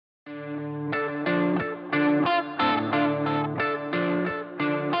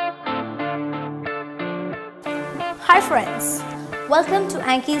Hi friends, welcome to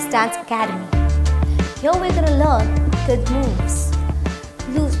Anki's Dance Academy. Here we're going to learn good moves,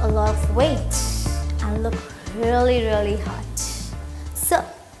 lose a lot of weight and look really hot. So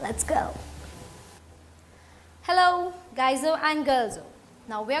let's go. Hello guyso and girlso.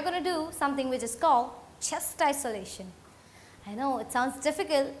 Now we are going to do something which is called chest isolation. I know it sounds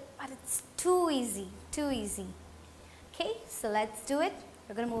difficult, but it's too easy. Okay, so let's do it.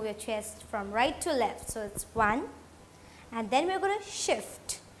 You're going to move your chest from right to left. So it's 1. And then we're going to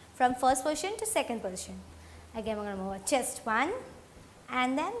shift from first position to second position. Again, we're going to move our chest 1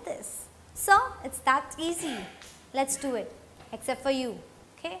 and then this. So it's that easy. Let's do it. Except for you.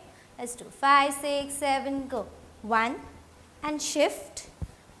 Okay, let's do 5, 6, 7, go. 1 and shift,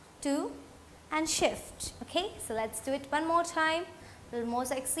 2 and shift. Okay, so let's do it one more time. A little more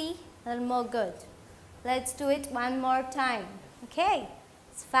sexy, a little more good. Let's do it one more time. Okay,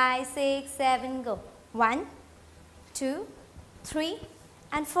 it's 5, 6, 7, go. 1, 2, 3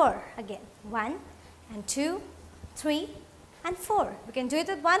 and 4. Again, 1 and 2, 3 and 4. We can do it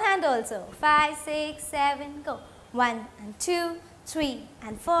with one hand also. 5, 6, 7, go. 1 and 2, 3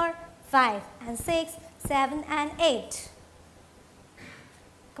 and 4, 5 and 6, 7 and 8.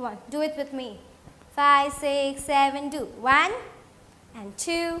 Come on, do it with me. 5, 6, 7, do. 1 and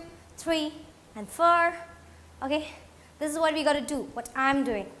 2, 3 and 4. Okay, this is what we got to do, what I'm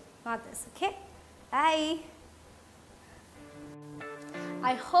doing, not this. Okay, bye.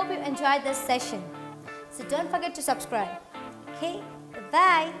 I hope you enjoyed this session. So don't forget to subscribe. Okay,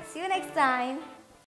 bye. See you next time.